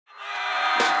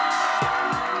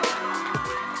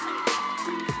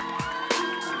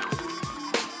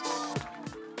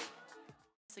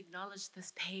acknowledge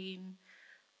this pain,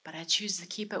 but I choose to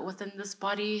keep it within this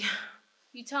body.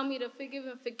 You tell me to forgive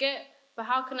and forget, but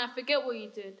how can I forget what you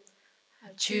did?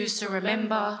 I choose to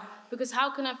remember. Because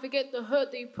how can I forget the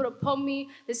hurt that you put upon me?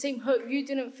 The same hurt you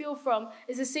didn't feel from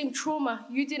is the same trauma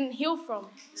you didn't heal from.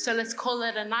 So let's call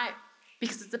it a night,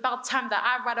 because it's about time that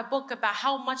I write a book about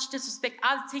how much disrespect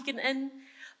I've taken in.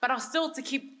 But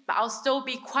I'll still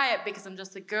be quiet because I'm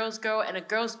just a girl's girl in a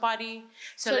girl's body.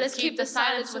 So let's keep the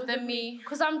silence within me.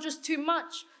 Because I'm just too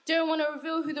much. Don't want to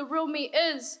reveal who the real me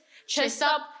is. Chest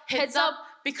up, heads up,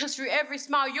 because through every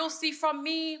smile you'll see from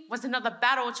me was another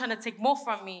battle trying to take more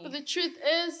from me. But the truth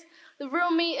is, the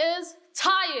real me is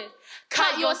tired.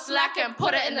 Cut your slack and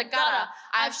put it in the gutter.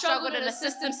 I've struggled in a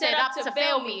system set up to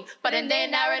fail me, but in their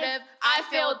narrative, I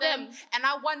failed them. And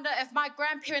I wonder if my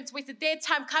grandparents wasted their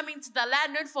time coming to the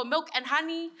land known for milk and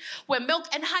honey, where milk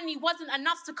and honey wasn't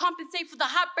enough to compensate for the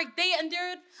heartbreak they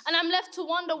endured. And I'm left to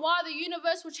wonder why the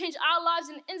universe will change our lives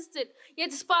in an instant. Yet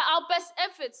despite our best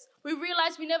efforts, we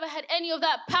realize we never had any of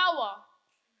that power.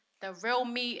 The real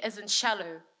me isn't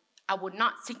shallow. I would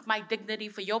not seek my dignity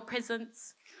for your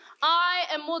presence. I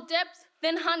am more depth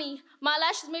than honey. My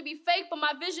lashes may be fake, but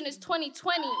my vision is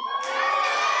 20/20.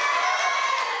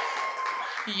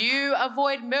 You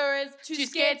avoid mirrors, too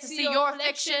scared to see your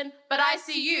reflection, but I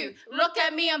see you. Look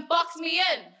at me and box me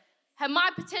in. Have my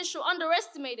potential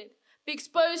underestimated, be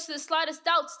exposed to the slightest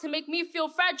doubts to make me feel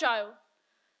fragile.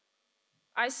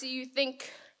 I see you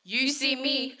think. You see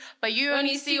me, but you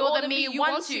only see all the me you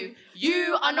want to.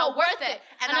 You are not worth it,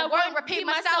 and I won't repeat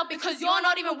myself because you're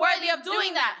not even worthy of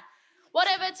doing that.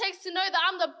 Whatever it takes to know that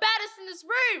I'm the baddest in this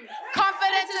room.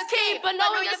 Confidence is key, but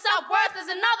knowing your self-worth is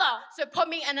another. So put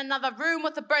me in another room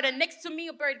with a burden next to me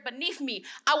or bird beneath me.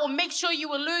 I will make sure you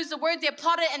will lose the words they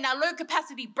plotted in that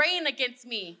low-capacity brain against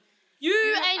me.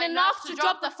 You ain't enough to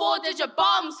drop the 4-digit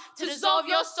bombs to dissolve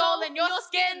your soul in your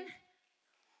skin.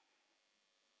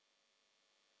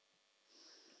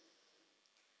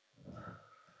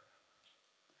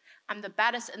 I'm the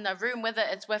baddest in the room, whether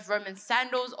it's with Roman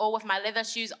sandals or with my leather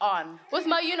shoes on. With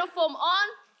my uniform on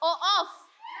or off.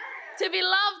 To be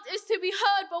loved is to be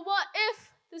heard, but what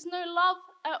if there's no love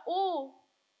at all?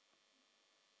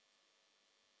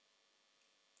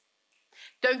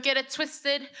 Don't get it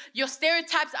twisted. Your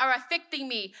stereotypes are affecting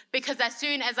me because as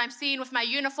soon as I'm seen with my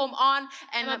uniform on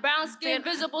and my brown skin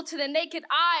visible to the naked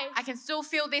eye, I can still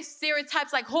feel these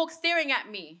stereotypes like hawks staring at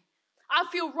me. I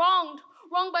feel wronged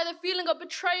by the feeling of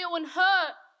betrayal and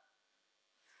hurt.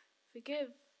 Forgive,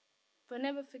 but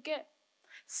never forget.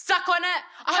 Stuck on it.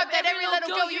 I hope that every little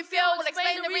girl you feel will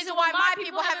explain the reason why my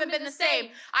people haven't been the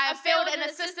same. I have failed in a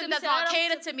system that's not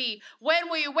catered to me. When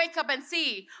will you wake up and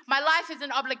see? My life is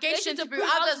an obligation to prove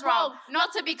others wrong,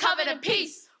 not to be covered in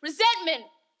peace. Resentment.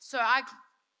 So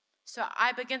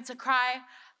I begin to cry,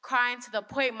 crying to the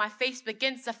point my face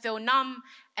begins to feel numb,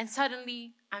 and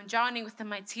suddenly I'm drowning within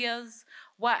my tears.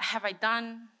 What have I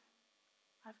done?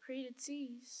 I've created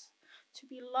seas. To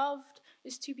be loved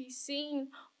is to be seen.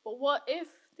 But what if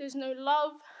there's no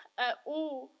love at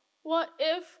all? What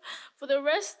if for the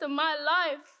rest of my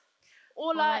life,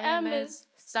 all I am is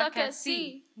stuck at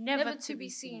sea, never to be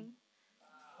seen?